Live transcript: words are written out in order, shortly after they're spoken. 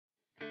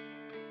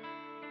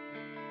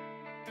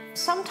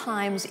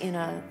Sometimes in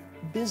a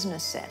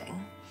business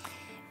setting,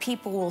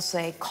 people will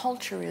say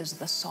culture is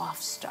the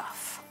soft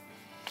stuff.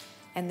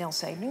 And they'll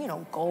say, you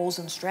know, goals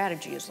and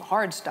strategy is the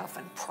hard stuff,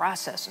 and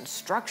process and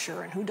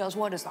structure and who does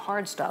what is the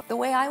hard stuff. The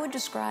way I would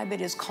describe it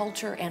is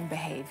culture and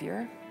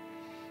behavior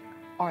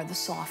are the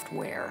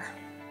software.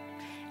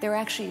 They're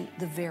actually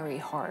the very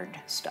hard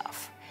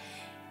stuff.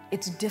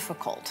 It's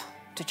difficult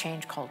to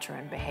change culture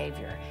and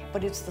behavior,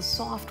 but it's the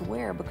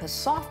software, because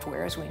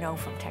software, as we know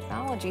from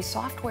technology,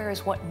 software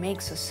is what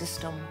makes a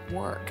system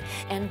work.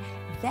 And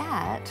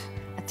that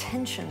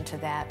attention to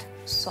that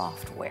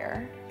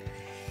software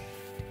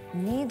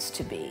needs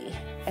to be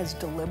as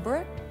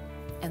deliberate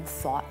and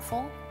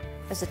thoughtful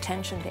as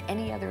attention to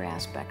any other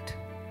aspect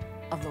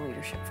of the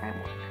leadership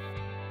framework.